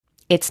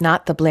It's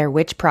not the Blair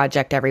Witch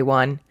Project,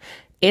 everyone.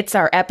 It's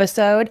our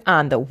episode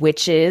on the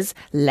Witch's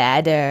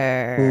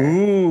Ladder.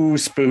 Ooh,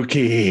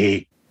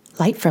 spooky.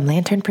 Light from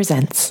Lantern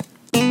presents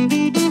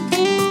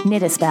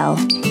Knit a Spell.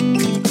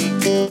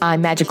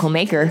 I'm Magical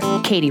Maker,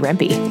 Katie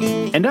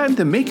Rempe. And I'm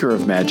the maker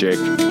of magic,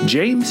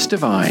 James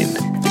Devine.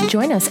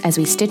 Join us as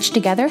we stitch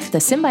together the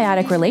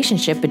symbiotic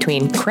relationship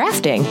between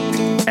crafting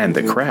and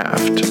the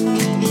craft.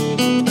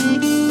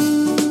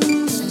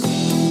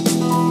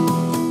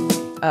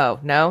 Oh,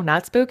 no,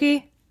 not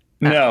spooky?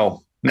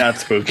 No, not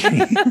spooky.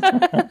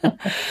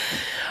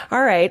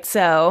 All right,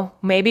 so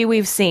maybe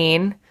we've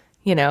seen,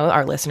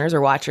 our listeners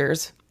or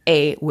watchers,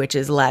 a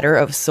witch's ladder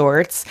of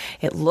sorts.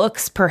 It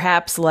looks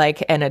perhaps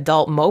like an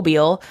adult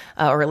mobile,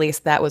 or at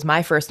least that was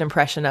my first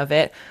impression of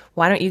it.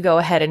 Why don't you go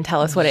ahead and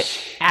tell us what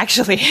it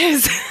actually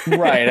is?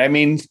 Right.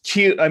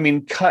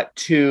 Cut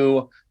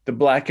to the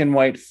black and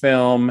white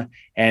film,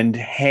 and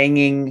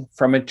hanging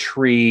from a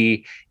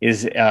tree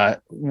is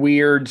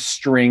weird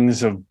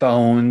strings of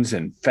bones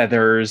and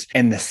feathers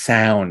and the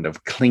sound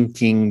of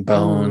clinking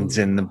bones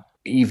in the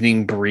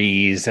evening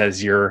breeze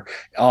as your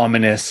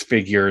ominous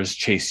figures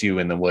chase you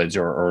in the woods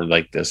or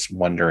like this,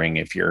 wondering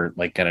if you're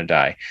like going to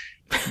die.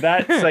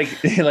 That's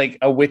like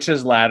a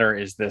witch's ladder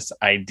is this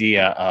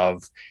idea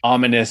of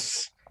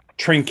ominous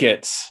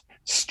trinkets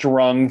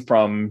strung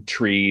from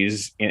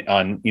trees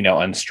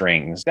on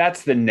strings.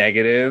 That's the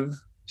negative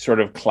sort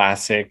of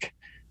classic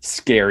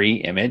scary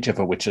image of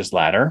a witch's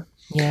ladder.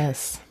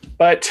 Yes.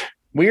 But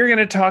we're going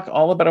to talk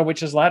all about a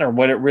witch's ladder,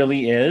 what it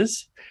really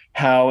is,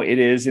 how it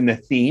is in the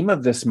theme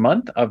of this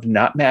month of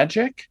not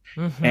magic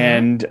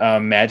and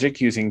magic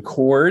using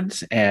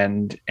cords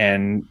and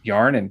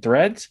yarn and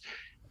threads.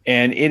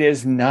 And it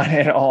is not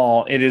at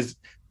all. It is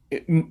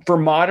for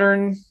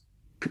modern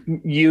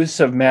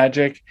use of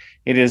magic.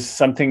 It is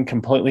something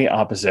completely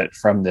opposite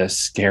from this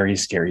scary,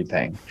 scary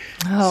thing.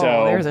 Oh,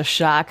 so, there's a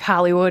shock.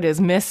 Hollywood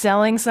is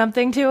mis-selling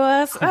something to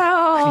us.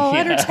 Oh, yeah.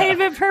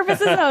 Entertainment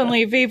purposes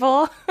only,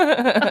 people.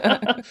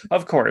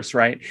 Of course,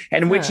 right?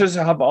 And witches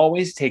have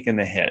always taken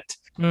the hit.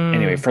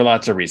 Anyway, for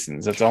lots of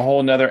reasons. It's a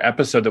whole nother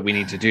episode that we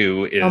need to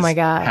do is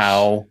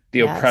how the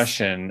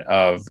oppression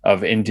of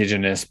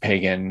indigenous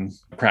pagan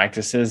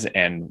practices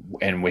and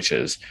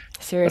witches.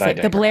 Seriously,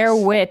 the Blair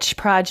Witch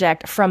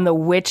Project from the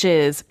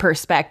witches'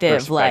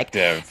 perspective. Like,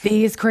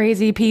 these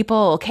crazy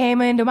people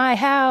came into my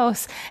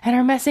house and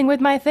are messing with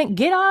my thing.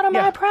 Get out of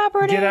my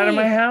property. Get out of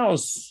my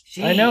house.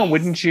 Jeez. I know,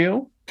 wouldn't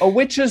you? A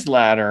witch's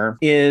ladder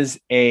is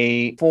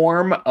a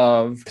form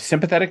of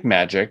sympathetic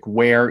magic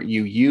where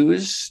you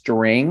use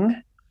string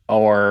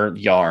or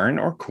yarn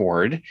or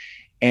cord,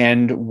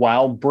 and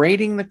while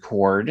braiding the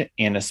cord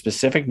in a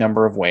specific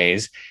number of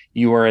ways,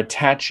 you are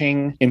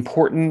attaching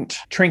important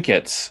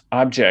trinkets,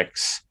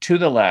 objects to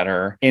the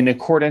ladder in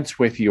accordance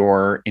with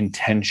your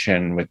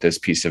intention with this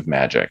piece of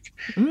magic.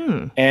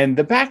 And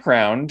the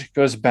background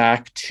goes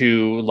back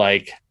to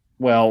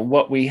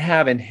what we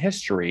have in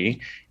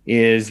history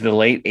is the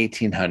late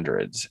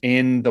 1800s.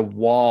 In the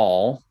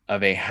wall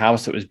of a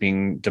house that was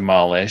being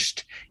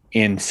demolished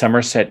in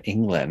Somerset,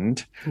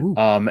 England,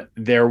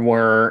 there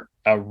were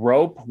a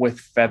rope with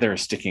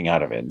feathers sticking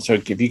out of it. So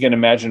if you can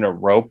imagine a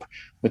rope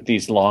with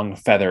these long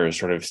feathers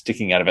sort of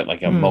sticking out of it,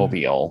 like a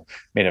mobile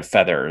made of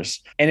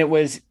feathers. And it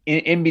was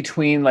in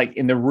between, like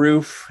in the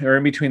roof or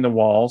in between the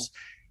walls.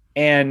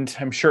 And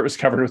I'm sure it was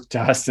covered with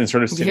dust and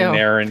sort of sitting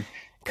there and,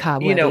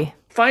 cobwebby.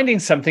 Finding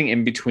something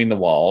in between the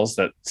walls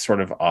that's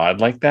sort of odd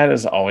like that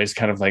is always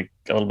kind of like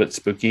a little bit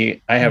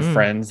spooky. I have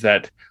friends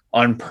that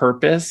on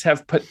purpose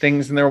have put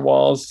things in their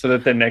walls so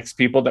that the next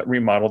people that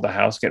remodel the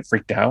house get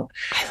freaked out.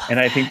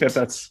 I think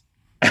that's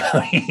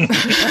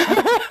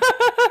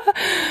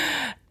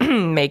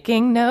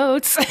making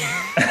notes.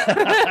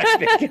 I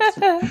think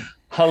it's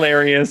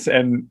hilarious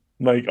and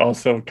like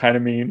also kind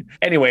of mean.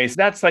 Anyways,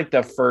 that's like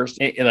the first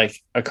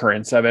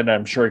occurrence of it.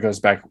 I'm sure it goes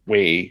back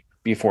way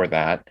before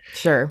that.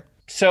 Sure.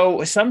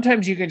 So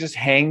sometimes you can just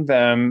hang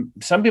them.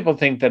 Some people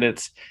think that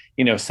it's,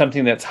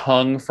 something that's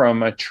hung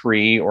from a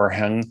tree or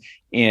hung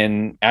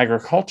in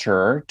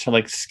agriculture to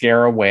like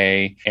scare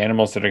away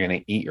animals that are going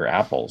to eat your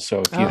apples.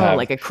 So if you have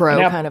like a crow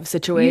kind of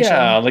situation.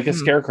 Yeah, like a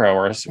scarecrow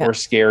or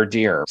scare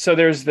deer. So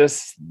there's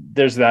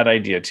that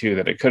idea too,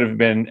 that it could have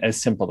been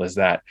as simple as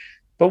that.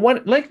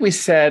 But like we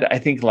said, I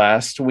think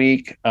last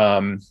week,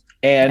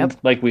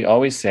 like we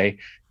always say,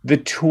 the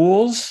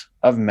tools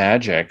of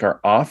magic are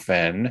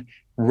often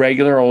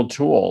regular old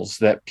tools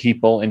that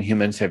people and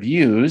humans have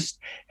used,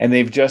 and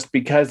they've just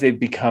because they've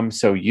become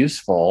so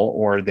useful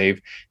or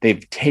they've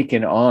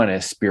taken on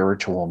a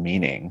spiritual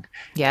meaning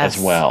as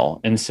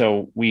well. And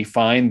so we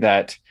find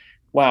that,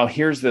 wow,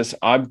 here's this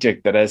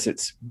object that as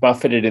it's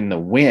buffeted in the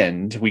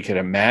wind, we could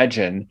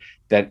imagine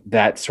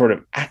that sort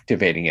of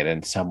activating it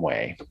in some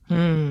way.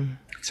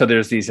 So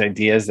there's these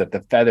ideas that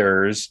the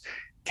feathers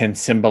can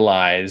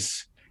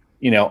symbolize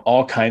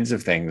all kinds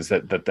of things,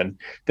 that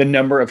the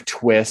number of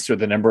twists or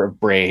the number of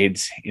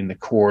braids in the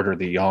cord or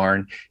the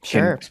yarn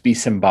can be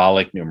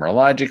symbolic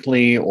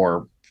numerologically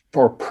or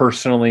or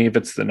personally, if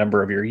it's the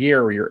number of your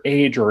year or your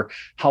age, or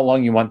how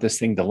long you want this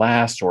thing to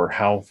last, or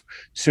how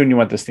soon you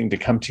want this thing to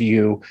come to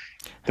you.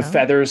 The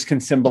feathers can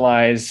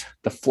symbolize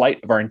the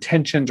flight of our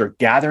intentions or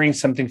gathering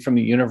something from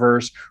the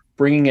universe,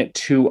 bringing it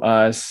to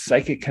us,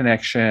 psychic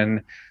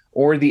connection,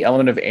 or the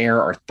element of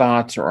air, our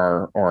thoughts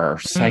or our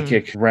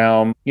psychic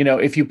realm. You know,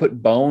 if you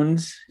put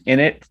bones in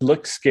it,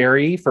 looks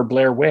scary for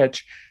Blair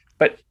Witch,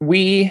 but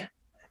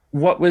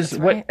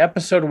what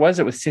episode was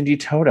it with Cindy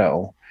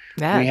Toto?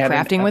 Yeah,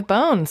 crafting with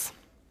bones.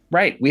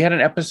 Right. We had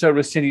an episode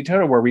with Cindy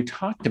Toto where we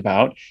talked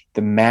about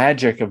the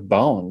magic of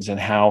bones and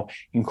how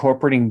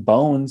incorporating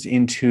bones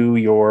into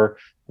your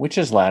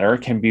witch's ladder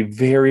can be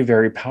very,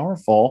 very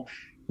powerful.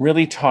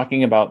 Really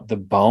talking about the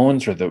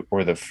bones or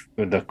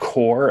the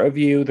core of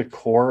you, the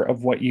core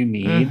of what you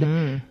need.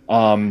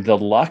 The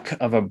luck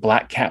of a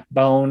black cat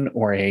bone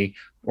or a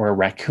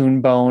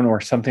raccoon bone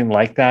or something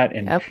like that.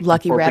 And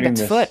lucky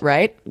rabbit's foot,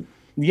 right?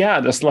 Yeah,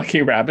 this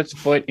lucky rabbit's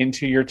foot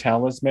into your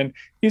talisman.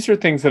 These are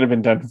things that have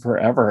been done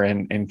forever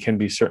and can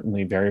be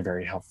certainly very,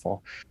 very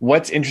helpful.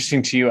 What's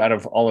interesting to you out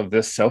of all of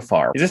this so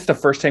far? Is this the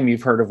first time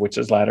you've heard of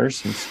witches' ladders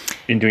since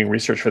in doing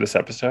research for this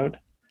episode?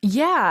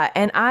 Yeah.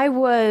 And I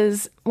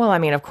was, well, I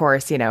mean, of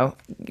course, you know,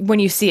 when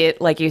you see it,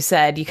 like you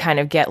said, you kind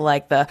of get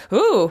like the,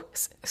 ooh,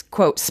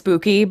 quote,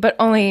 spooky, but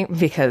only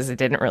because it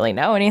didn't really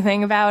know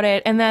anything about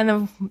it. And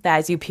then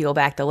as you peel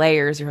back the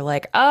layers, you're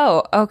like,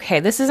 oh, okay,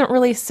 this isn't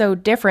really so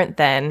different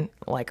than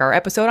like our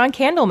episode on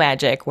candle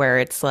magic, where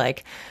it's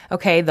like,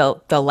 okay, the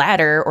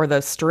ladder or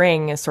the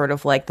string is sort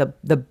of like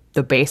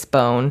the base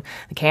bone,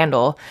 the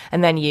candle.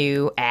 And then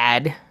you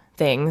add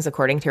things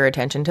according to your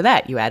attention to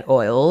that. You add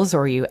oils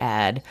or you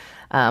add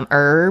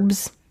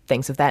herbs,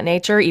 things of that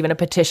nature, even a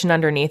petition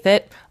underneath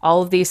it.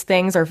 All of these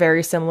things are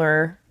very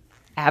similar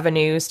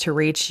avenues to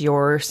reach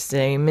your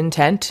same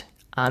intent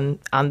on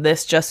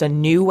this, just a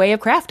new way of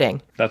crafting.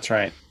 That's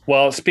right.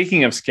 Well,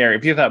 speaking of scary,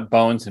 if you thought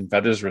bones and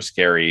feathers were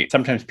scary,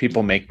 sometimes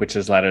people make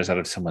witches' ladders out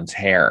of someone's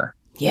hair.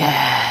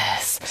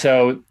 Yes.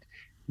 So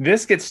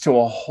this gets to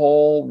a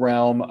whole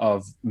realm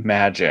of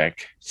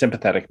magic,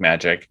 sympathetic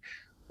magic,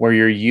 where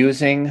you're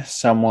using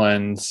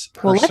someone's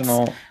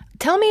personal...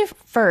 Tell me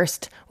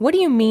first, what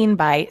do you mean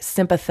by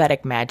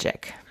sympathetic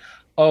magic?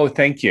 Oh,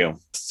 thank you.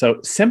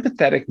 So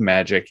sympathetic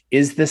magic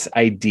is this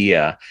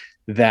idea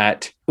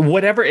that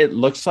whatever it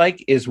looks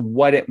like is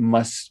what it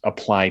must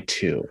apply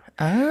to.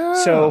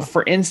 Oh. So,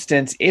 for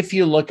instance, if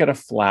you look at a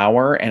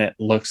flower and it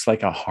looks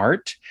like a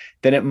heart,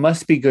 then it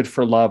must be good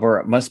for love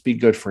or it must be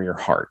good for your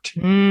heart.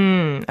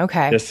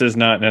 Okay. This is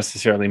not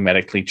necessarily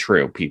medically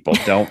true, people.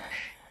 Don't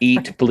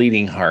eat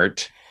bleeding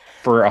heart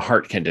for a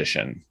heart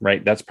condition,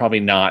 right? That's probably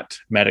not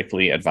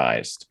medically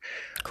advised.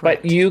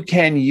 Correct. But you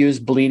can use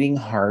bleeding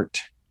heart,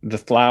 the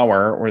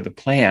flower or the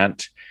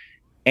plant,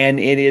 and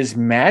it is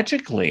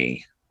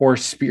magically or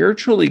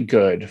spiritually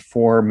good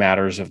for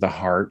matters of the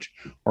heart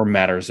or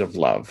matters of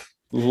love.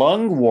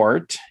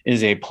 Lungwort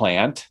is a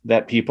plant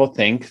that people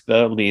think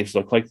the leaves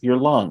look like your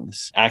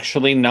lungs.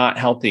 Actually not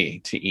healthy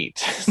to eat.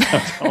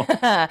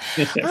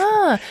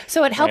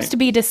 So it helps to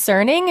be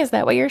discerning? Is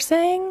that what you're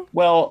saying?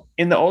 Well,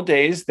 in the old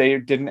days, they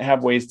didn't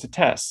have ways to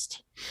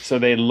test. So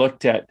they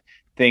looked at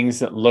things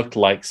that looked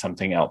like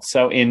something else.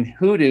 So in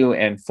hoodoo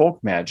and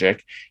folk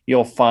magic,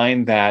 you'll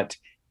find that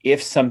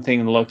if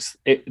something looks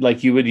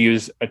like you would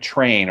use a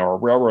train or a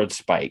railroad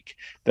spike,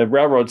 the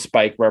railroad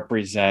spike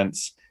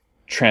represents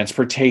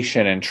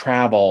transportation and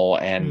travel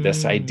and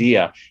this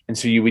idea. And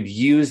so you would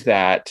use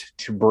that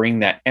to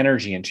bring that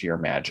energy into your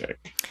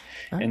magic.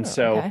 And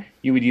so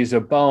you would use a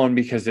bone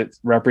because it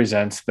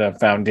represents the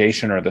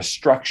foundation or the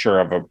structure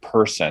of a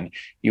person.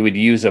 You would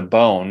use a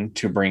bone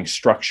to bring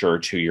structure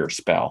to your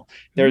spell.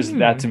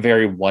 That's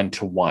very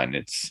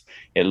one-to-one.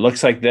 It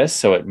looks like this,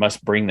 so it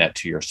must bring that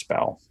to your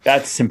spell.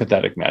 That's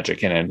sympathetic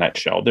magic in a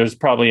nutshell. There's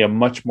probably a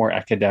much more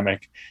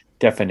academic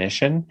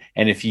definition.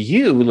 And if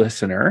you,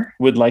 listener,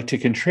 would like to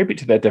contribute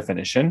to that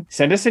definition,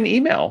 send us an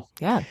email.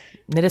 Yeah.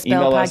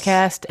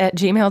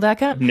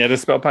 knitaspellpodcast@gmail.com.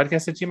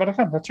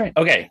 knitaspellpodcast@gmail.com. That's right.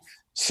 Okay.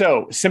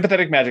 So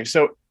sympathetic magic.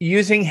 So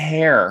using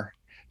hair.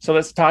 So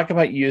let's talk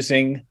about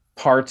using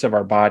parts of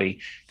our body.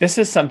 This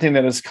is something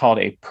that is called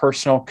a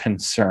personal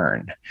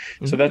concern.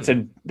 So that's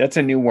a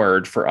new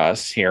word for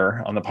us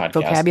here on the podcast.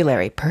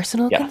 Vocabulary,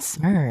 personal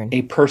concern.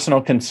 A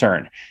personal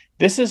concern.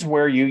 This is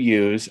where you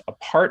use a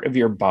part of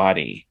your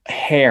body.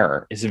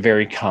 Hair is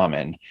very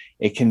common.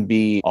 It can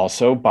be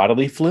also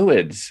bodily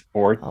fluids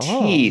or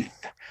teeth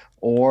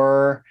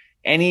or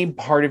any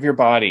part of your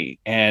body.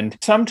 And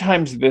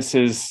sometimes this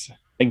is,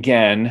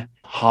 again,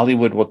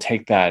 Hollywood will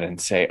take that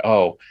and say,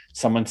 oh,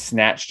 someone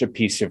snatched a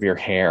piece of your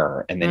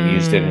hair and then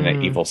used it in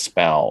an evil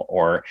spell,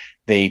 or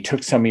they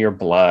took some of your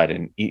blood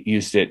and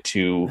used it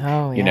to,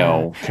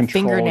 control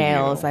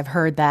fingernails. You. I've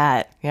heard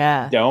that.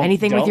 Yeah.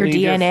 Anything with your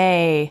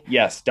DNA.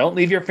 Yes. Don't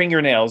leave your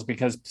fingernails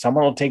because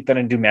someone will take that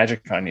and do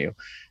magic on you.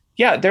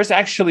 Yeah. There's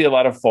actually a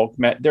lot of folk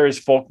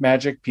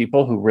magic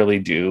people who really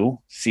do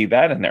see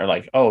that. And they're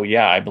like, oh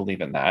yeah, I believe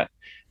in that.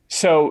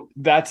 So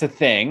that's a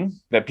thing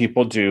that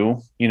people do,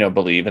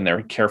 believe, and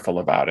they're careful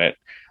about it.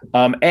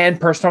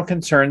 And personal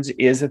concerns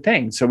is a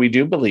thing. So we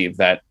do believe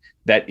that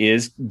that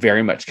is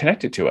very much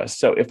connected to us.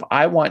 So if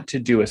I want to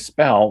do a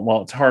spell,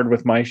 well, it's hard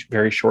with my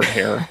very short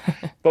hair,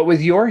 but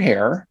with your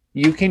hair,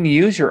 you can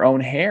use your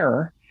own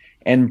hair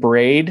and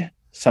braid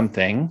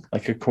something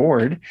like a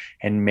cord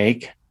and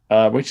make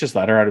a witch's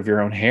ladder out of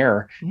your own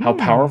hair. How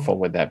powerful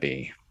would that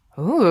be?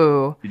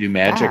 Ooh. You do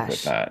magic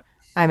with that.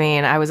 I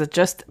mean, I was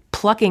just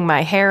plucking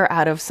my hair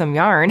out of some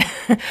yarn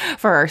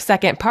for our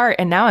second part,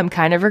 and now I'm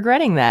kind of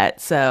regretting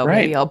that. So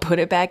maybe I'll put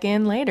it back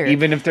in later.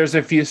 Even if there's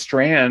a few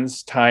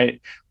strands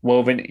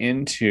woven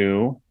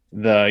into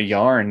the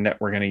yarn that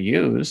we're going to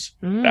use,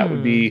 that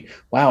would be,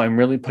 wow, I'm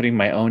really putting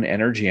my own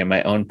energy and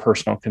my own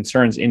personal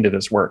concerns into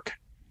this work.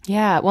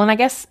 Yeah. Well, and I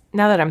guess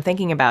now that I'm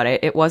thinking about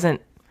it, it was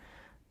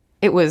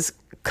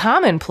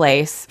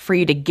commonplace for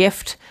you to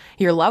gift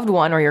your loved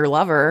one or your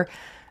lover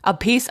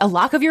a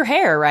lock of your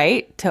hair,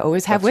 right? To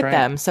always have with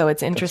them. So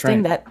it's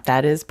interesting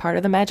that is part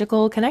of the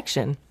magical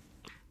connection.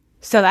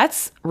 So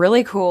that's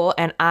really cool.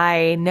 And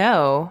I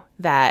know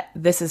that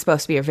this is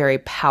supposed to be a very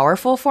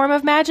powerful form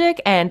of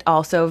magic and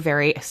also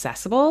very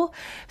accessible.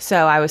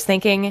 So I was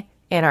thinking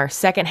in our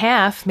second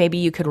half, maybe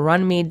you could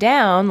run me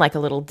down like a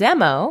little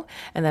demo.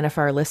 And then if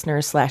our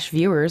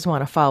listeners/viewers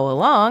want to follow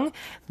along,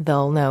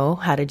 they'll know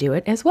how to do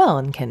it as well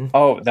and can.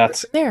 Oh,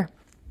 that's there.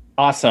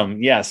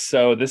 Awesome. Yes.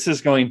 So this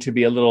is going to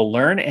be a little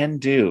learn and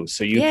do.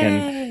 So you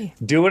can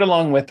do it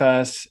along with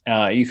us.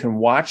 You can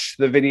watch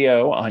the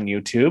video on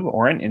YouTube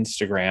or on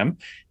Instagram,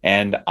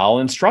 and I'll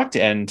instruct,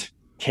 and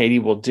Katie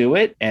will do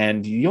it,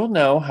 and you'll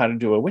know how to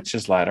do a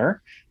witch's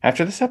ladder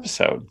after this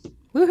episode.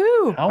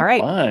 Woohoo. How All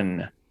right.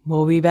 Fun.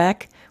 We'll be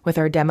back with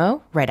our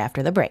demo right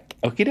after the break.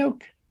 Okie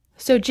doke.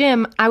 So,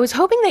 Jim, I was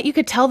hoping that you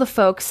could tell the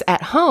folks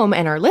at home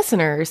and our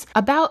listeners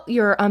about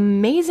your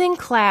amazing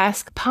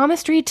class,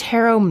 Palmistry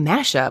Tarot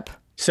Mashup.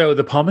 So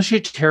the Palmistry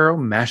Tarot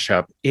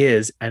Mashup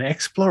is an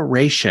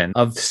exploration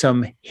of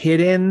some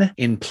hidden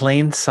in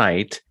plain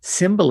sight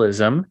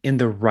symbolism in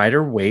the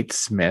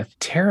Rider-Waite-Smith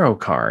tarot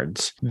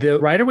cards. The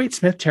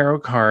Rider-Waite-Smith tarot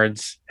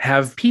cards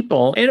have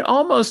people in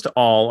almost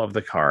all of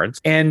the cards.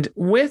 And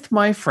with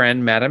my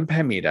friend, Madame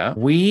Pamita,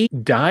 we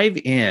dive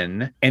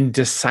in and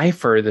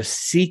decipher the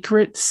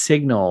secret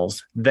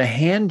signals the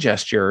hand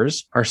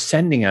gestures are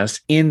sending us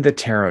in the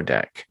tarot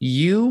deck.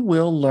 You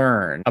will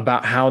learn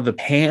about how the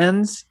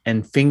hands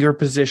and finger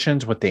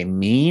positions, what they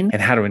mean,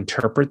 and how to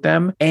interpret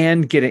them,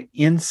 and get an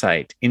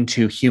insight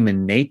into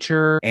human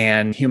nature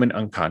and human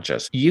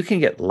unconscious. You can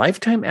get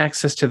lifetime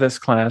access to this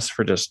class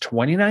for just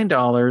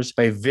 $29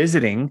 by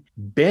visiting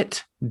bit.ly/PT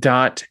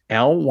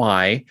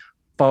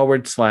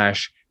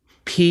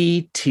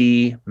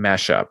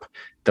Mashup,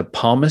 the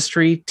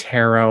Palmistry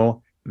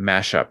Tarot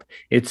Mashup.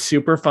 It's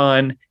super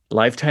fun,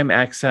 lifetime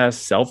access,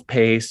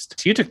 self-paced.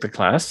 So you took the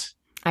class.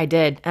 I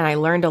did, and I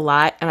learned a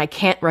lot, and I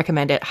can't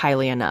recommend it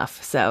highly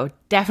enough. So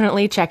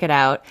definitely check it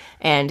out,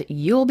 and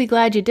you'll be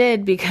glad you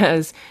did,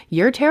 because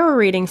your tarot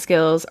reading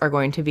skills are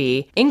going to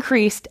be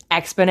increased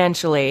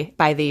exponentially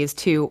by these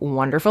two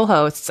wonderful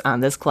hosts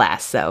on this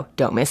class, so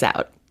don't miss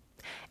out.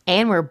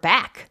 And we're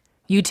back.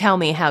 You tell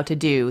me how to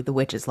do the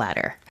witch's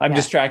ladder. I'm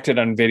distracted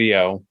on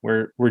video.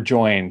 We're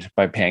joined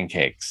by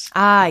Pancakes.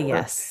 Ah,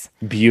 yes.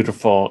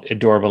 Beautiful,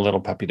 adorable little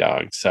puppy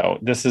dog. So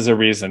this is a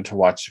reason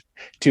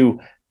to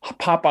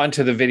pop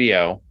onto the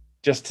video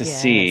just to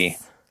see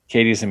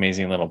Katie's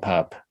amazing little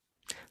pup.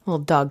 Little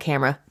dog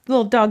camera.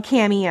 Little dog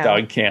cameo.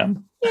 Dog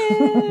cam.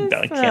 Yes.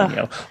 Dog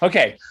cameo.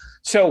 Okay.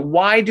 So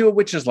why do a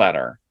witch's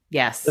ladder?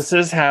 Yes. This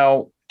is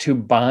how to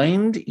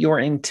bind your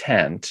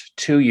intent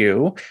to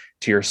you,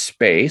 to your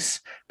space,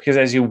 because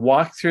as you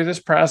walk through this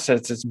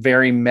process, it's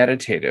very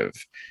meditative.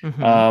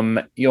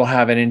 Mm-hmm. You'll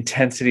have an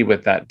intensity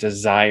with that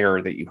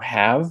desire that you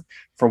have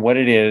for what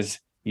it is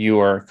you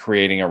are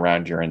creating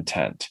around your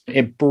intent.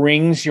 It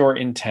brings your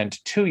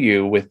intent to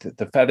you with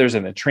the feathers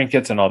and the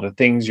trinkets and all the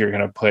things you're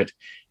going to put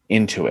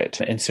into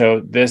it. And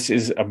so this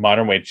is a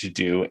modern way to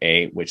do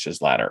a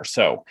witch's ladder.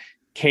 So,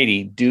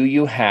 Katie, do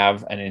you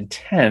have an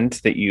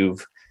intent that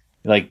you've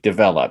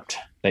developed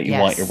that you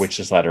want your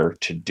witch's ladder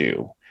to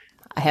do?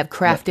 I have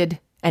crafted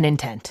an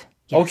intent.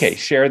 Yes. Okay,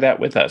 share that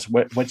with us.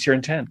 What's your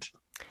intent?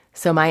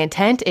 So my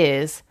intent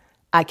is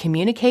I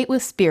communicate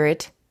with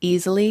spirit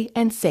easily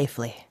and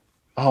safely.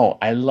 Oh,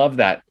 I love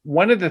that.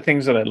 One of the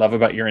things that I love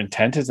about your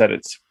intent is that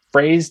it's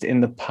phrased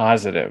in the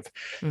positive.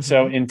 Mm-hmm.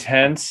 So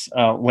intents,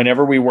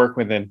 whenever we work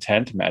with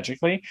intent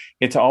magically,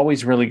 it's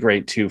always really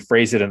great to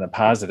phrase it in the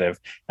positive,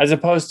 as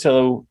opposed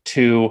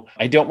to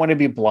I don't want to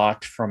be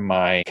blocked from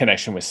my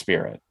connection with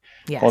spirit.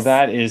 Yes. Well,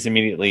 that is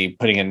immediately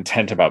putting an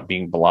intent about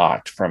being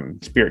blocked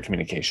from spirit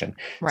communication.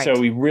 Right. So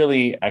we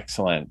really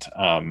excellent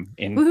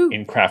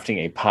in crafting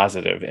a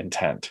positive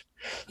intent.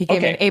 You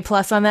gave me an A+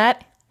 on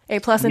that? A+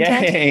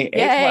 intent?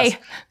 Yay!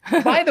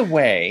 A+. By the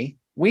way,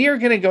 we are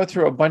going to go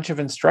through a bunch of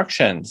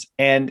instructions,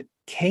 and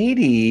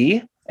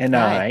Katie and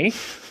I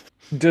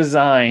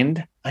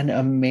designed an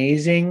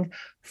amazing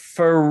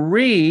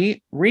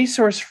free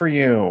resource for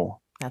you.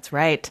 That's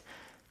right.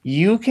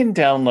 you can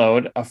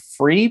download a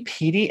free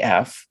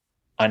PDF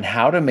on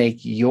how to make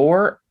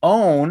your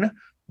own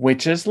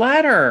witch's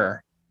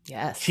ladder.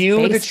 Yes.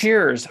 Cue the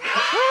cheers.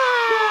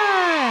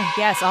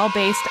 Yes, all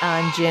based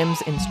on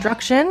Jim's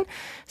instruction.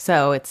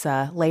 So it's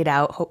laid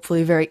out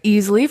hopefully very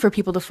easily for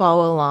people to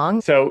follow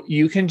along. So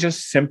you can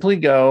just simply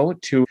go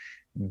to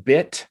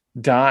bit.ly/witch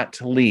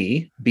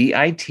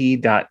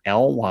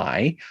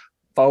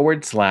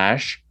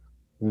ladder,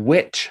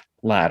 WITCH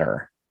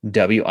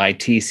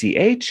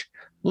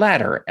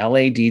ladder,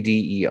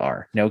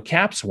 LADDER. No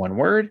caps, one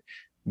word,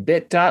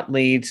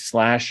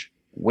 bit.ly/witch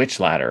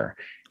ladder.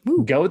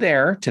 Go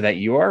there to that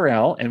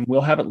URL and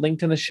we'll have it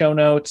linked in the show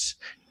notes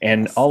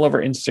and all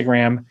over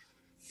Instagram.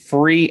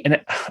 Free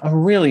and a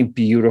really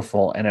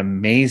beautiful and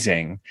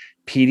amazing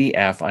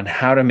PDF on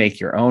how to make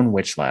your own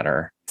witch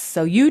ladder.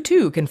 So you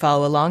too can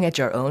follow along at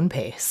your own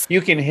pace.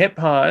 You can hit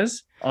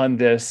pause on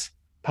this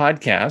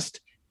podcast,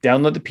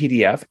 download the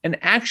PDF, and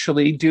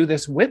actually do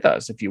this with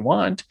us if you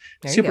want.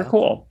 Super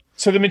cool.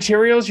 So the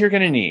materials you're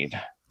going to need.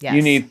 Yes.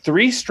 You need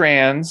 3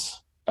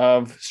 strands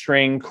of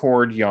string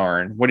cord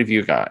yarn. What have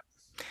you got?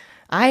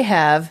 I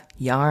have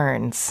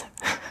yarns,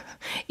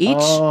 each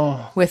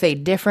with a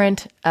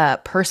different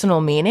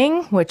personal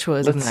meaning, which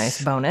was a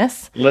nice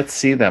bonus. Let's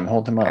see them.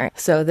 Hold them up. All right.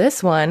 So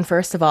this one,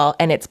 first of all,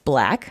 and it's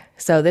black.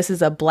 So this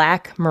is a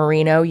black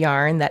merino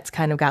yarn that's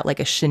kind of got like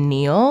a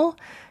chenille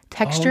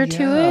texture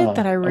to it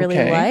that I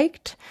really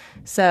liked.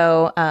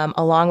 So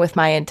along with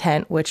my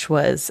intent, which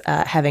was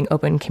having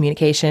open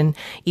communication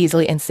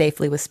easily and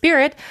safely with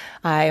spirit,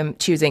 I'm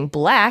choosing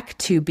black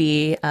to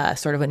be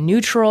sort of a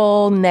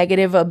neutral,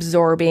 negative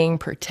absorbing,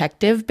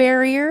 protective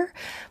barrier.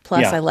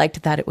 Plus, I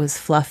liked that it was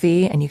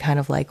fluffy and you kind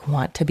of like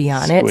want to be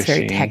on it. It's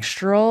very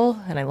textural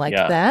and I liked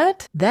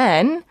that.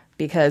 Then,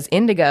 because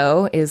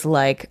indigo is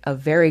like a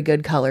very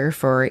good color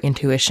for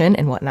intuition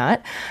and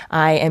whatnot,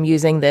 I am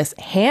using this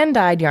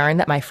hand-dyed yarn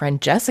that my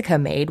friend Jessica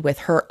made with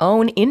her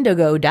own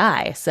indigo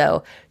dye.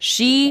 So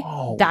she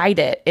dyed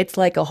it. It's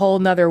like a whole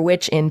nother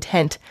witch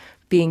intent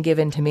being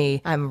given to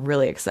me. I'm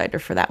really excited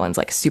for that one's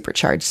like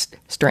supercharged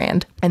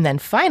strand. And then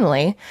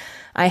finally,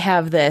 I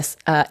have this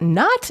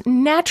not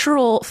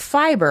natural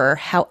fiber,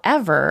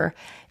 however,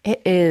 it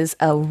is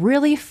a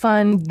really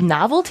fun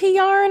novelty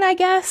yarn, I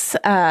guess,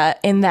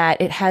 in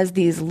that it has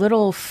these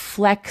little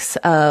flecks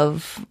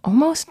of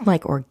almost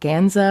like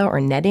organza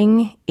or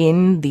netting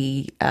in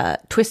the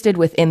twisted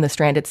within the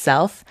strand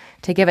itself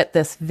to give it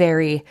this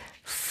very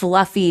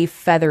fluffy,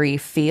 feathery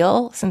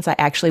feel, since I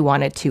actually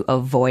wanted to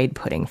avoid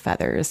putting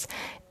feathers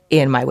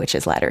in my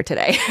witch's ladder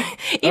today.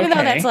 Even though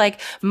that's like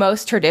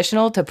most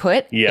traditional to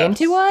put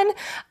into one,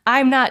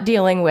 I'm not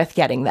dealing with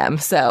getting them.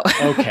 So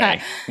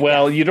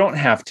well, you don't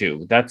have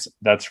to. That's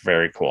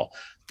very cool.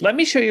 Let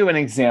me show you an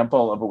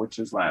example of a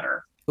witch's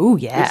ladder. Oh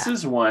yeah. This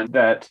is one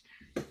that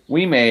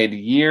we made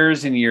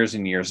years and years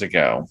and years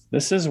ago.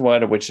 This is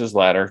what a witch's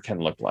ladder can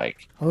look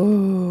like.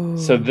 Oh.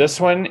 So this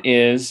one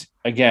is,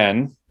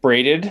 again,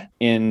 braided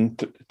in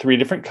 3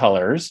 different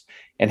colors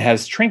and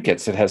has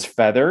trinkets. It has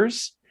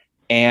feathers.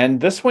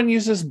 And this one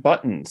uses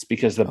buttons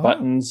because the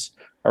buttons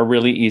are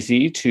really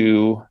easy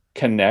to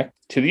connect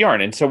to the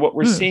yarn. And so what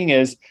we're seeing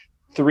is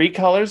 3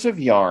 colors of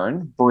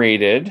yarn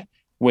braided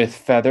with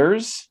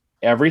feathers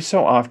every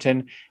so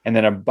often, and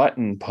then a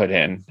button put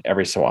in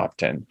every so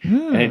often.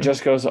 And it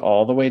just goes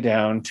all the way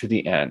down to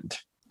the end.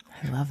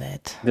 I love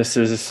it. This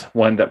is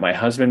one that my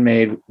husband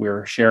made.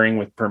 We're sharing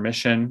with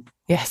permission.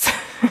 Yes.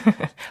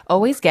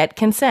 Always get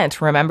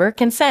consent. Remember,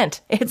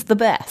 consent. It's the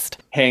best.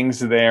 Hangs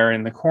there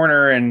in the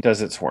corner and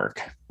does its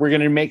work. We're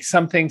going to make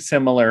something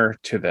similar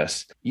to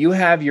this. You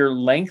have your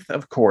length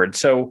of cord.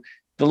 So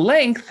the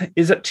length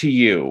is up to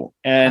you.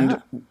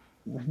 And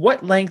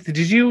what length?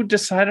 Did you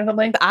decide on a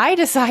length? I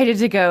decided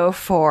to go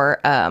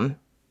for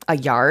a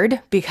yard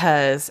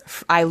because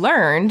I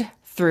learned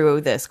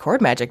through this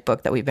cord magic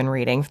book that we've been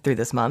reading through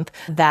this month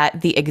that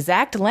the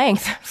exact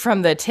length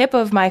from the tip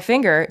of my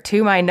finger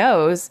to my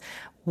nose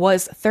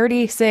was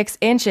 36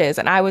 inches.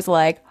 And I was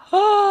like,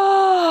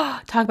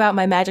 talk about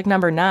my magic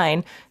number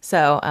 9.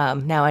 So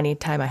now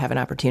anytime I have an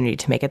opportunity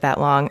to make it that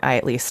long, I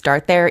at least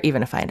start there,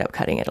 even if I end up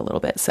cutting it a little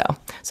bit. So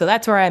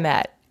that's where I'm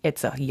at.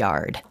 It's a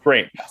yard.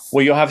 Great.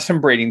 Well, you'll have some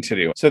braiding to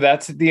do. So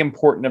that's the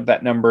important of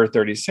that number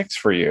 36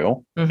 for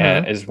you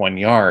is 1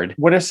 yard.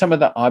 What are some of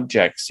the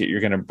objects that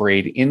you're going to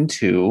braid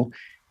into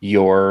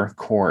your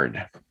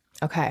cord?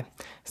 Okay.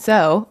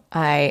 So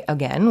I,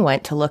 again,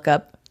 went to look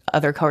up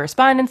other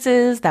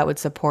correspondences that would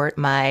support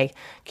my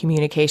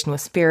communication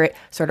with spirit,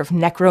 sort of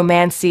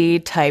necromancy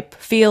type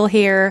feel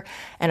here.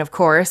 And of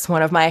course,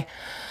 one of my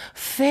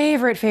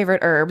favorite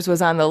herbs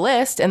was on the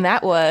list, and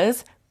that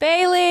was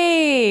bay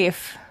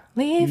leaf.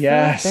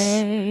 Yes.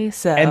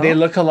 And they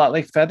look a lot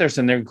like feathers,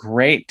 and they're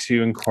great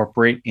to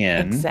incorporate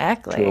in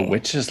to a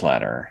witch's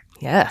ladder.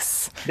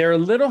 Yes. They're a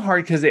little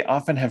hard because they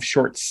often have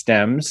short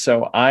stems.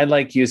 So I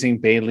like using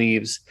bay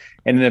leaves.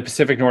 And in the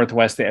Pacific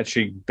Northwest, they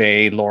actually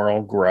bay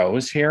laurel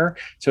grows here.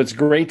 So it's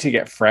great to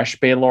get fresh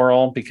bay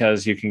laurel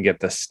because you can get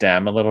the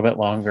stem a little bit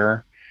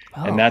longer.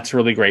 And that's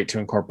really great to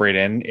incorporate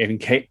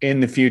in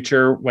the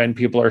future when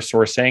people are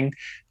sourcing.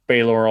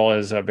 Bay laurel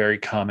is a very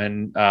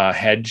common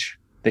hedge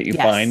that you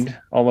Yes. find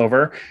all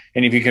over.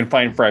 And if you can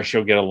find fresh,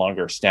 you'll get a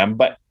longer stem.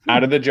 But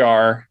out of the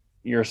jar,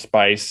 your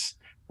spice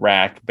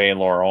rack, bay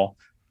laurel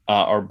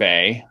or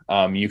bay,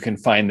 you can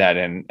find that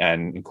and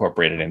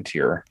incorporate it into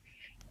your,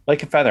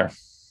 like a feather.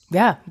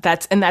 Yeah,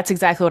 that's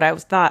exactly what I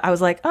thought. I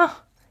was like,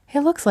 oh,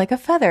 it looks like a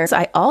feather. So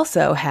I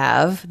also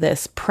have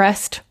this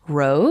pressed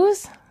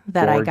rose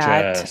that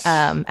Gorgeous.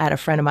 I got at a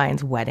friend of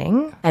mine's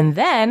wedding. And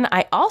then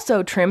I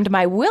also trimmed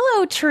my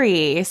willow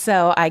tree.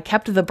 So I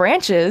kept the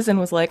branches and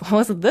was like,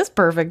 wasn't this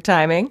perfect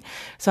timing?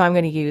 So I'm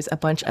going to use a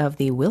bunch of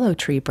the willow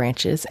tree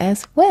branches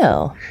as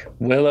well.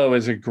 Willow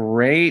is a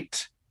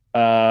great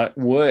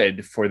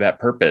wood for that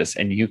purpose,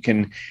 and you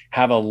can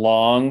have a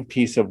long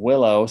piece of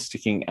willow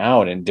sticking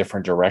out in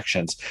different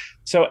directions.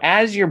 So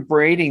as you're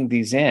braiding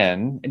these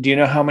in, do you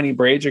know how many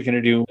braids you're going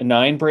to do?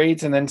 9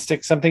 braids and then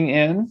stick something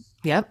in?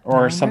 Yep.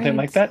 Or 9 something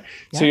like braids. that.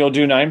 Yep. So you'll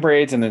do 9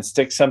 braids and then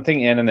stick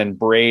something in and then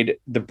braid.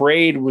 The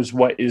braid was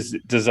what is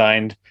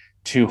designed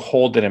to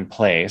hold it in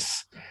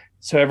place.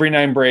 So every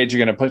 9 braids,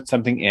 you're going to put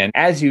something in.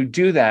 As you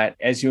do that,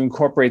 as you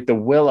incorporate the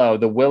willow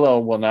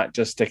will not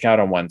just stick out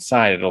on one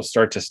side. It'll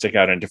start to stick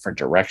out in different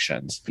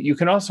directions. You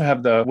can also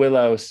have the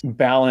willows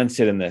balance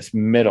it in this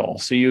middle.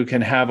 So you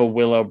can have a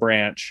willow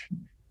branch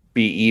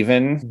be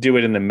even, do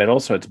it in the middle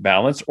so it's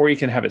balanced, or you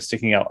can have it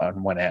sticking out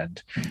on one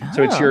end.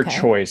 So it's your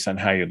choice on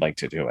how you'd like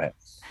to do it.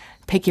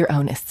 Pick your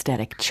own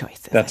aesthetic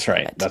choices. That's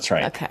right. That's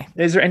right. Okay.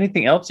 Is there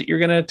anything else that you're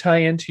going to tie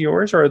into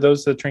yours, or are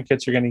those the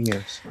trinkets you're going to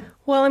use?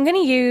 Well, I'm going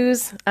to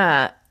use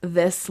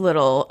this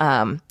little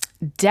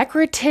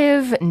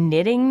decorative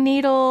knitting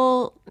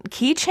needle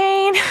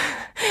keychain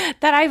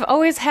that I've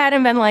always had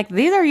and been like,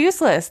 these are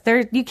useless.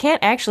 You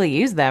can't actually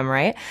use them,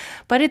 right?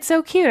 But it's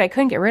so cute. I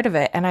couldn't get rid of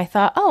it. And I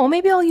thought, oh,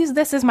 maybe I'll use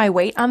this as my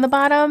weight on the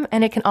bottom.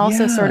 And it can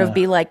also sort of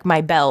be like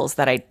my bells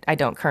that I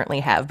don't currently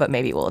have, but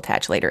maybe will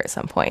attach later at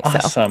some point.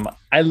 Awesome. So.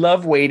 I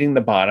love weighting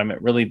the bottom.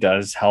 It really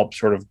does help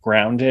sort of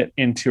ground it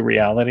into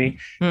reality.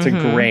 It's a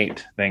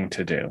great thing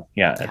to do.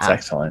 Yeah, it's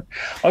excellent.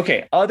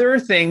 Okay. Other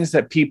things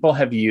that people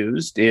have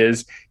used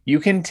is you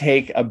can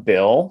take a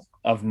bill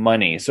of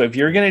money. So if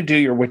you're going to do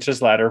your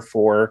witch's ladder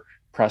for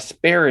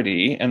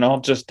prosperity, and I'll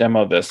just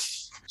demo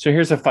this. So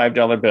here's a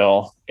 $5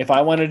 bill. If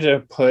I wanted to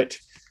put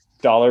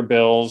dollar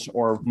bills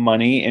or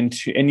money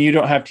into, and you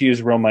don't have to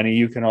use real money.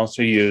 You can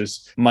also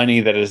use money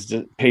that is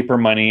paper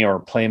money or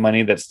play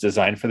money that's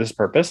designed for this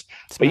purpose.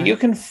 But you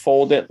can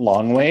fold it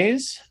long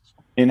ways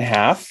in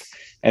half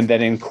and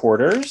then in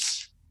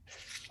quarters,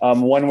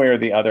 one way or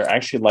the other. I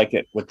actually like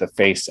it with the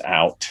face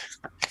out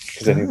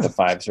because I think the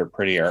 5s are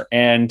prettier.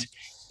 And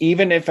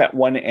even if at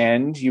one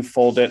end you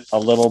fold it a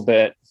little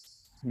bit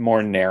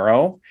more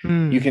narrow,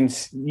 you can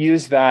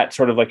use that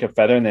sort of like a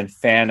feather and then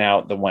fan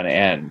out the one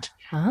end.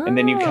 And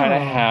then you kind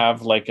of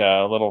have like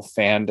a little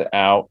fanned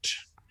out,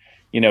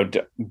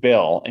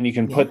 bill. And you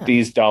can put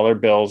these dollar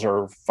bills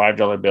or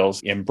 $5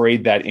 bills and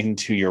braid that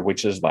into your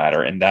witch's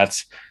ladder. And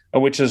that's a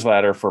witch's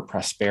ladder for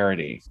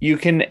prosperity. You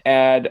can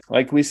add,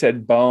 like we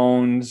said,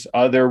 bones,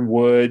 other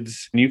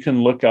woods. You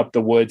can look up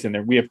the woods,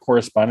 and we have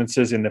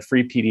correspondences in the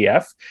free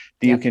PDF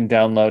that you can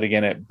download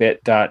again at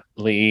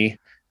bit.ly/witch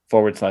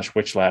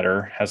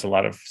ladder. Has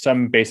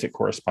some basic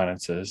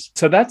correspondences.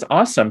 So that's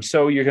awesome.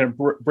 So you're going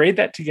to braid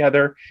that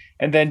together.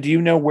 And then do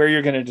you know where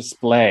you're going to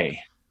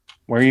display?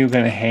 Where are you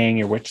going to hang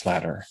your witch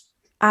ladder?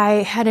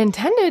 I had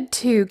intended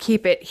to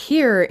keep it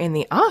here in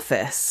the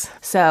office.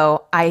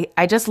 So I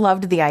just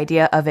loved the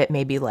idea of it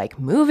maybe like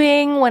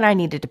moving when I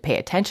needed to pay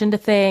attention to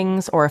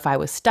things, or if I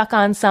was stuck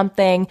on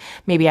something,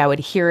 maybe I would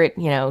hear it,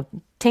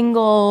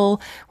 tingle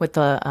with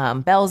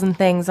the bells and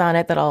things on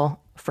it that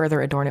I'll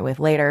further adorn it with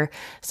later.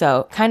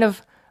 So kind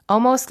of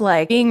almost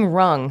like being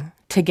rung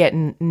to get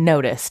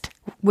noticed,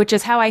 which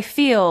is how I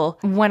feel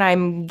when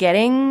I'm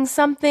getting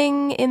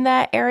something in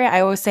that area.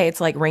 I always say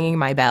it's like ringing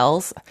my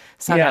bells.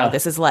 Somehow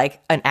this is like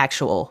an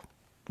actual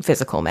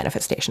physical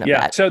manifestation of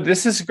that. So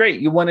this is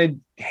great. You want to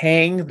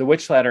hang the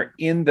witch ladder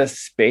in the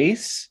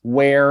space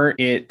where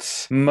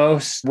it's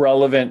most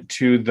relevant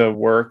to the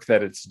work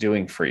that it's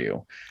doing for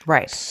you.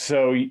 Right.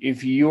 So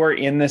if you are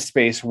in the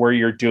space where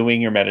you're doing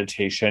your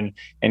meditation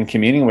and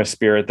communing with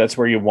spirit, that's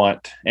where you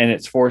want, and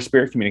it's for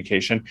spirit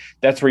communication,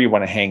 that's where you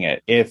want to hang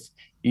it. If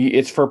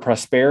it's for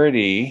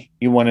prosperity,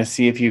 you want to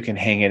see if you can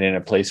hang it in a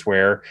place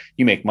where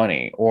you make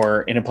money,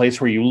 or in a place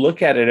where you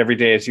look at it every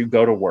day as you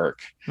go to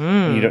work.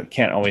 You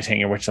can't always hang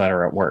your witch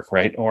ladder at work,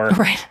 right? Or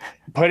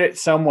put it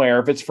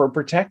somewhere. If it's for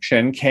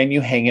protection, can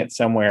you hang it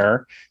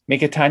somewhere?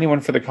 Make a tiny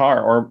one for the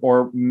car,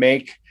 or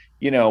make,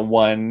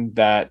 one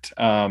that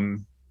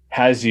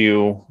has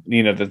you,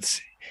 that's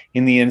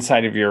in the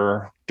inside of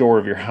your door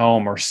of your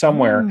home or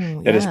somewhere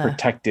that is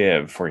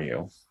protective for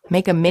you.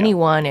 Make a mini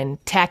one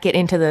and tack it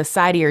into the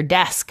side of your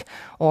desk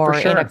or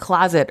in a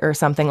closet or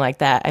something like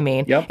that. I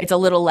mean, it's a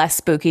little less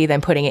spooky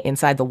than putting it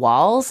inside the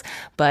walls,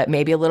 but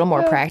maybe a little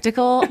more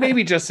practical.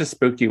 Maybe just as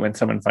spooky when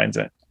someone finds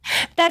it.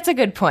 That's a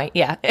good point.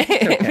 Yeah.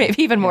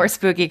 Maybe even more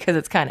spooky because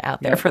it's kind of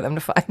out there for them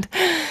to find.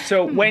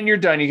 So when you're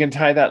done, you can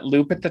tie that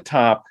loop at the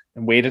top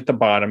and weight at the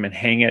bottom and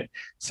hang it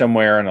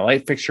somewhere on a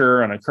light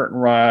fixture, on a curtain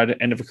rod,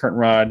 end of a curtain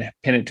rod,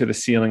 pin it to the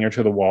ceiling or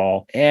to the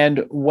wall.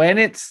 And when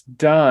it's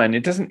done,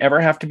 it doesn't ever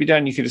have to be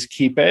done. You can just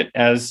keep it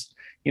as,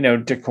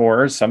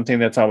 decor, something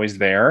that's always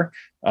there.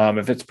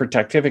 If it's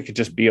protective, it could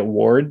just be a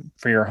ward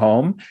for your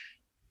home.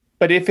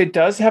 But if it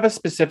does have a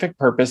specific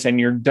purpose and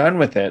you're done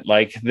with it,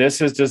 like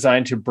this is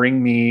designed to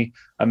bring me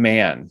a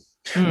man,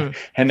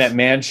 and that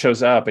man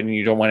shows up and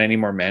you don't want any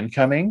more men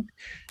coming,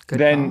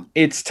 then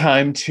it's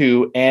time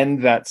to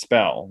end that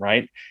spell,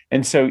 right?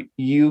 And so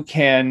you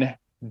can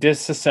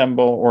disassemble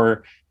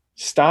or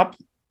stop,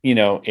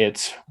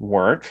 its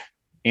work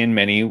in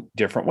many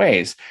different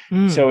ways.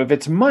 So if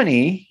it's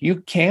money,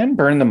 you can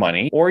burn the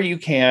money or you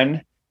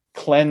can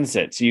cleanse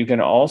it. So you can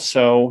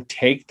also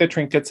take the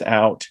trinkets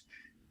out.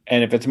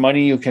 And if it's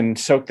money, you can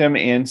soak them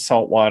in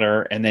salt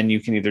water and then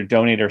you can either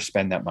donate or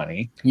spend that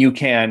money. You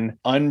can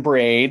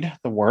unbraid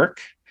the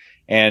work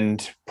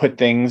and put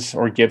things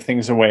or give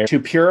things away. To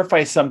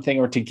purify something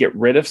or to get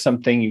rid of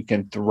something, you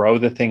can throw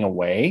the thing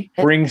away.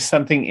 Bring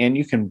something in,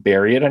 you can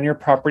bury it on your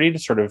property to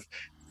sort of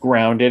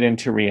ground it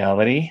into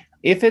reality.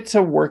 If it's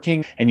a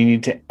working and you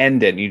need to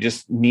end it, you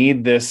just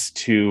need this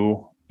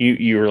to,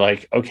 you're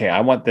like, okay,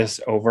 I want this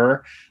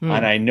over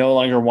and I no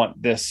longer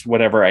want this,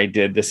 whatever I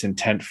did this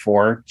intent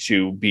for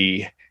to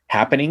be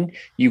happening.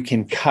 You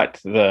can cut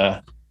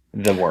the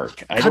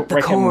work. I don't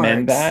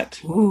recommend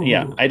that.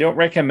 Yeah, I don't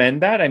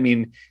recommend that. I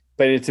mean,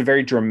 but it's a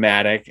very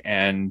dramatic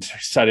and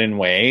sudden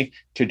way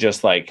to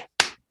just like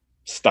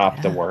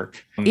stop the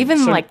work.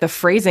 Even like the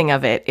phrasing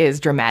of it is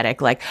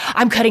dramatic. Like,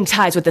 I'm cutting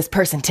ties with this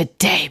person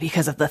today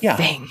because of the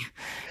thing.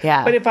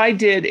 Yeah. But if I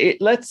did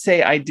it, let's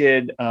say I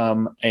did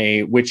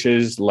a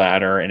witch's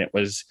ladder and it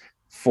was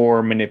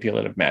for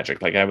manipulative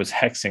magic. Like I was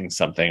hexing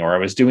something or I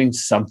was doing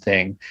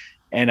something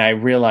and I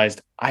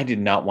realized I did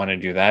not want to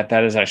do that.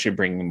 That is actually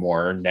bringing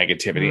more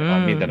negativity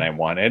on me than I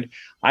wanted.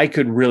 I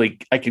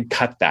could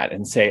cut that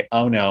and say,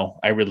 oh no,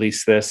 I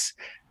release this.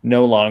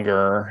 No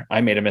longer,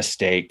 I made a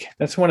mistake.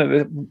 That's one of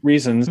the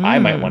reasons I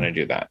might want to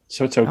do that.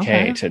 So it's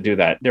okay to do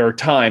that. There are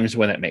times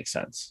when it makes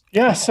sense.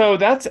 Yeah. So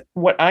that's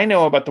what I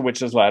know about the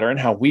witch's ladder and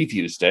how we've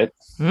used it.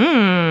 All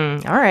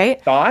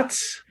right.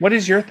 Thoughts? What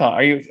is your thought?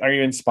 Are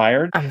you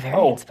inspired? I'm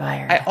very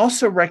inspired. I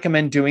also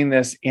recommend doing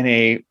this in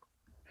a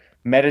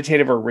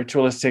meditative or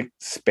ritualistic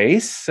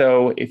space.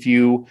 So if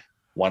you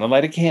want to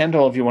light a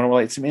candle, if you want to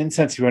light some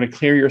incense, if you want to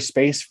clear your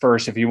space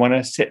first, if you want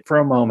to sit for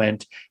a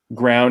moment,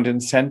 ground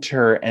and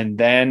center, and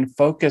then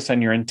focus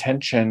on your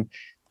intention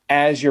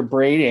as you're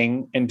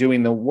braiding and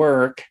doing the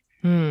work,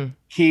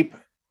 keep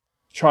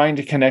trying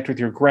to connect with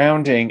your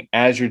grounding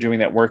as you're doing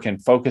that work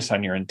and focus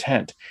on your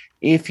intent.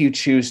 If you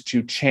choose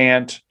to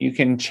chant, you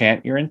can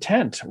chant your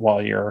intent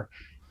while you're,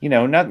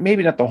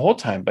 maybe not the whole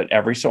time, but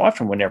every so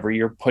often, whenever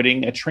you're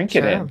putting a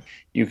trinket in,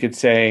 you could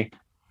say,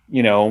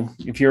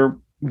 if you're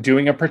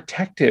doing a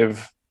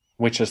protective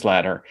witch's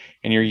ladder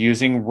and you're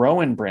using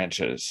rowan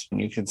branches,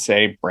 and you can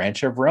say,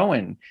 branch of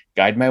rowan,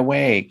 guide my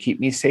way, keep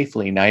me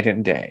safely night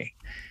and day.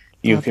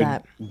 You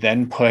could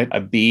then put a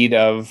bead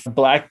of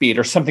black bead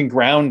or something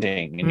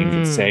grounding, and you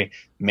could say,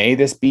 may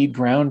this bead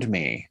ground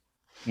me.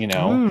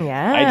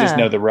 I just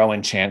know the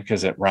rowan chant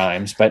because it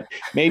rhymes, but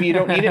maybe you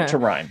don't need it to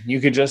rhyme.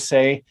 You could just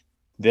say,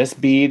 this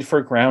bead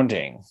for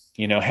grounding,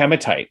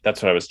 hematite.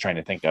 That's what I was trying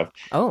to think of.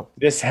 Oh,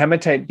 this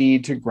hematite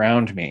bead to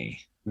ground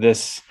me.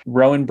 This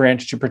rowan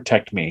branch to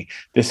protect me,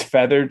 this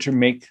feather to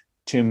make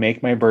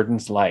my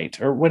burdens light,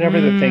 or whatever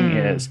the thing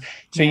is.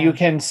 So you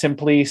can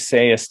simply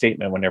say a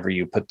statement whenever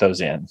you put those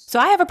in. So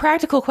I have a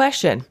practical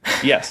question.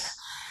 Yes.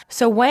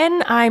 So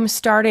when I'm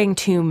starting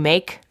to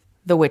make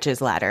the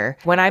witch's ladder,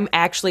 when I'm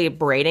actually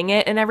braiding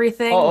it and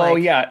everything,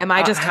 am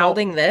I just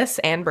holding this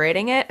and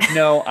braiding it?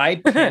 No, I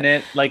pin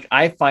it. Like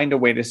I find a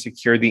way to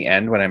secure the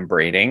end when I'm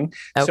braiding.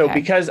 Okay. So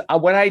because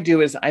what I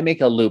do is I make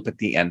a loop at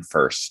the end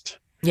first.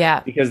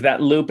 Yeah. Because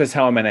that loop is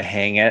how I'm going to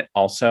hang it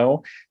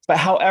also. But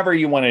however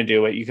you want to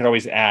do it, you could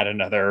always add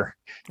another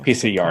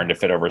piece of yarn to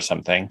fit over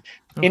something.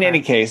 Okay. In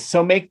any case,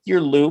 so make your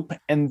loop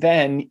and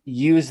then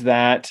use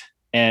that,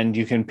 and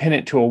you can pin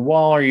it to a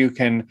wall, or you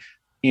can,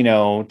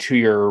 to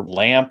your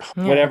lamp,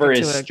 whatever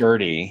is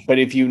sturdy. But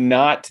if you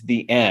knot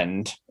the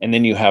end and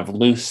then you have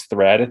loose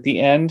thread at the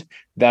end,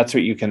 that's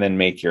what you can then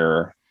make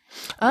your...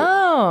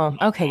 Oh,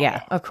 okay.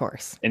 Yeah, of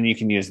course. And you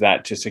can use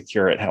that to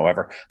secure it.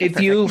 However, if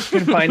you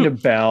can find a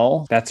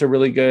bell, that's a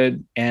really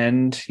good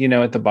end,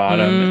 at the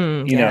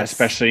bottom,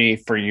 especially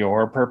for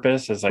your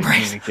purpose as like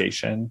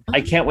communication.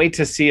 I can't wait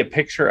to see a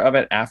picture of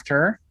it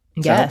after.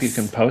 So I hope you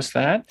can post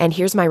that. And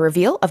here's my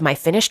reveal of my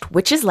finished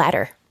witch's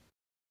ladder.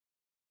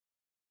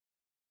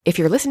 If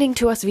you're listening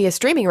to us via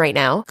streaming right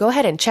now, go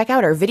ahead and check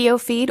out our video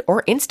feed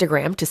or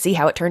Instagram to see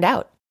how it turned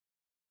out.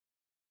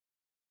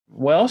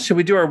 Well, should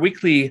we do our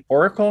weekly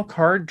Oracle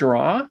card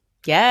draw?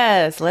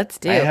 Yes, let's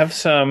do. I have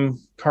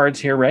some cards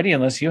here ready,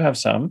 unless you have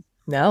some.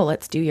 No,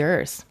 let's do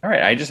yours. All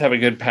right, I just have a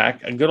good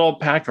old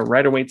pack of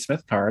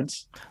Rider-Waite-Smith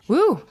cards.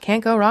 Woo,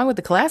 can't go wrong with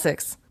the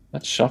classics.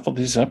 Let's shuffle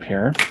these up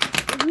here.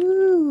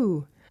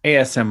 Woo.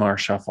 ASMR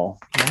shuffle.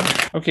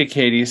 Yeah. Okay,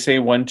 Katie, say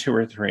 1, 2,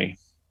 or 3.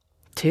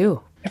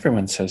 2.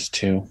 Everyone says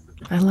 2.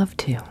 I love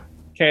 2.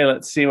 Okay,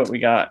 let's see what we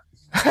got.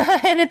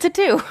 And it's a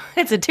 2.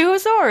 It's a 2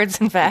 of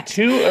swords, in fact.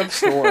 2 of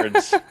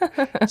swords.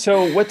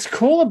 So what's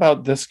cool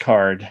about this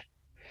card,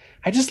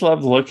 I just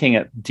love looking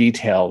at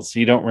details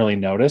you don't really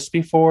notice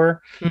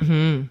before.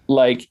 Mm-hmm.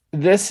 Like,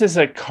 this is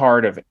a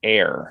card of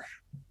air.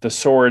 The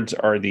swords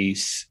are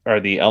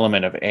the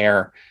element of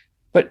air.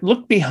 But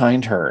look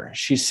behind her.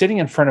 She's sitting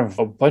in front of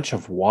a bunch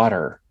of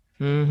water.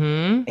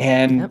 Mm-hmm.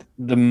 And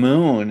the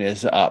moon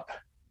is up.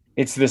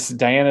 It's this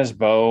Diana's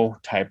bow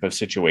type of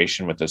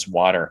situation with this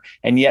water.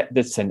 And yet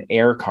it's an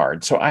air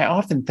card. So I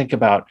often think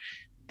about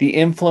the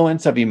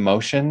influence of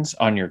emotions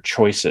on your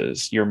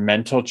choices, your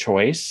mental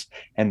choice,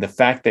 and the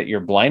fact that you're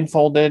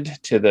blindfolded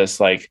to this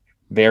like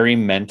very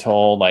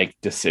mental like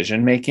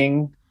decision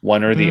making,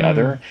 one or the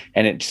other.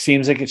 And it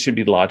seems like it should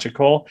be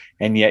logical.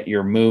 And yet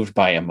you're moved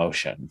by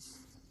emotion.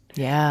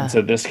 Yeah. And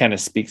so this kind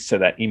of speaks to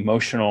that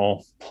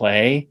emotional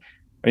play,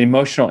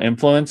 emotional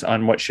influence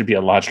on what should be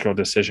a logical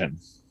decision.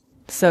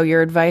 So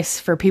your advice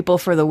for people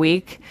for the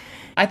week?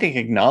 I think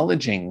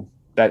acknowledging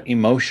that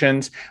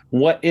emotions,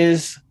 what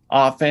is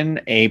often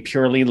a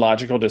purely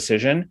logical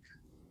decision.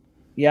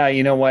 Yeah,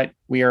 you know what?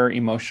 We are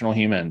emotional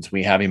humans.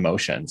 We have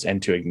emotions,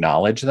 and to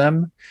acknowledge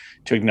them,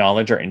 to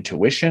acknowledge our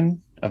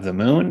intuition of the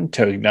moon,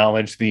 to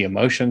acknowledge the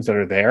emotions that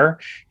are there,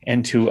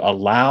 and to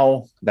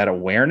allow that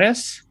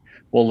awareness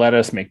will let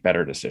us make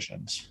better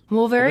decisions.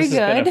 Well, very good. This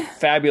has been a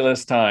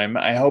fabulous time.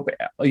 I hope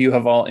you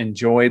have all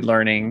enjoyed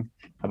learning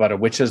about a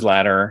witch's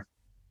ladder,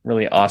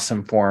 really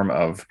awesome form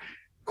of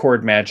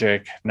cord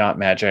magic, not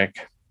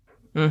magic.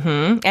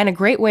 Mm-hmm. And a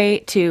great way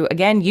to,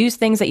 again, use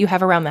things that you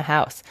have around the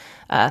house.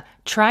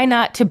 Try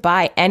not to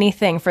buy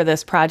anything for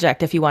this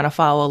project if you want to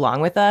follow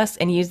along with us,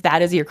 and use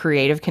that as your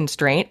creative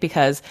constraint,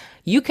 because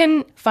you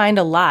can find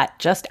a lot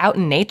just out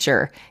in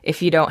nature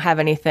if you don't have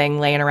anything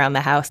laying around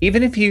the house.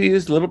 Even if you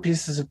use little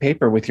pieces of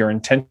paper with your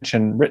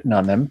intention written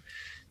on them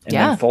and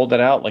then fold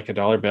it out like a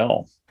dollar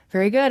bill.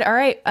 Very good. All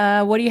right.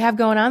 What do you have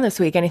going on this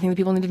week? Anything that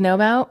people need to know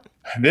about?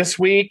 This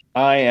week,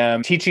 I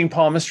am teaching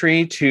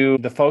palmistry to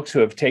the folks who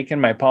have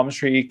taken my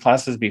palmistry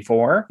classes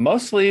before.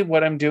 Mostly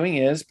what I'm doing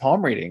is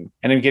palm reading,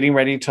 and I'm getting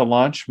ready to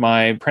launch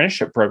my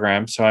apprenticeship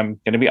program. So I'm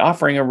going to be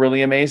offering a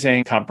really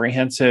amazing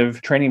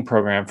comprehensive training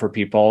program for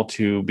people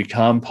to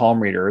become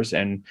palm readers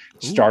and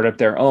start up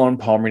their own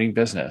palm reading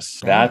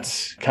business.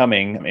 That's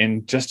coming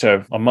in just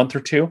a month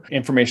or two.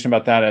 Information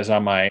about that is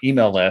on my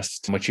email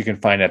list, which you can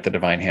find at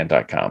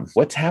thedivinehand.com.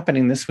 What's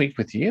happening this week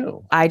with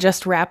you? I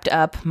just wrapped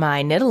up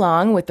my knit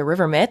along with the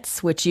River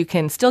Mitts, which you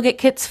can still get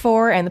kits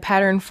for and the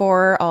pattern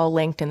for, all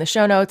linked in the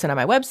show notes and on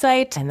my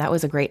website. And that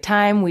was a great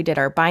time. We did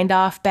our bind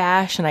off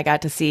bash, and I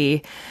got to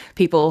see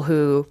people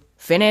who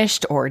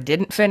finished or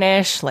didn't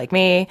finish, like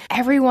me,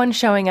 everyone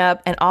showing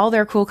up and all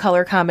their cool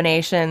color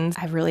combinations.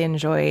 I've really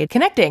enjoyed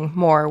connecting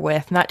more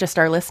with not just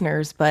our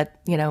listeners, but,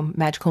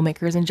 magical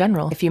makers in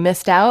general. If you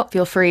missed out,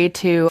 feel free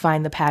to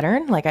find the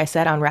pattern, like I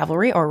said, on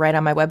Ravelry or right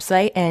on my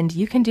website, and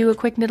you can do a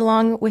quick knit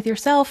along with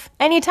yourself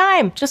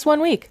anytime, just 1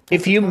 week.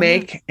 If you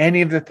make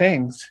any of the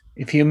things,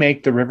 if you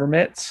make the river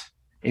mitts,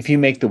 if you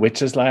make the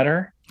witch's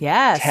ladder,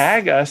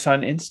 tag us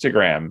on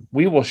Instagram.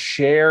 We will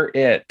share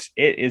it.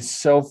 It is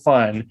so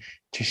fun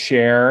to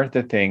share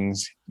the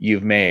things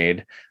you've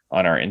made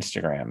on our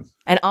Instagram.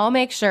 And I'll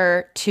make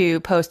sure to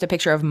post a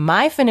picture of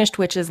my finished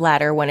witch's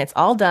ladder when it's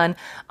all done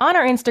on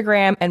our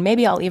Instagram, and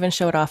maybe I'll even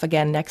show it off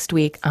again next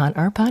week on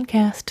our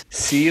podcast.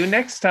 See you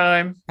next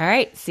time. All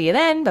right. See you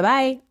then.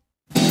 Bye-bye.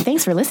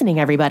 Thanks for listening,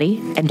 everybody.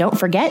 And don't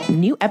forget,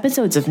 new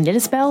episodes of Knit a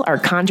Spell are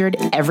conjured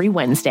every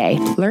Wednesday.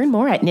 Learn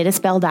more at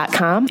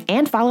knitaspell.com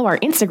and follow our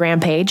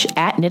Instagram page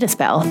at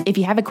knitaspell. If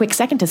you have a quick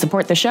second to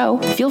support the show,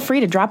 feel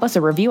free to drop us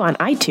a review on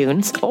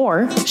iTunes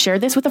or share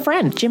this with a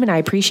friend. Jim and I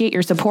appreciate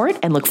your support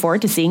and look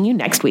forward to seeing you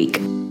next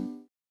week.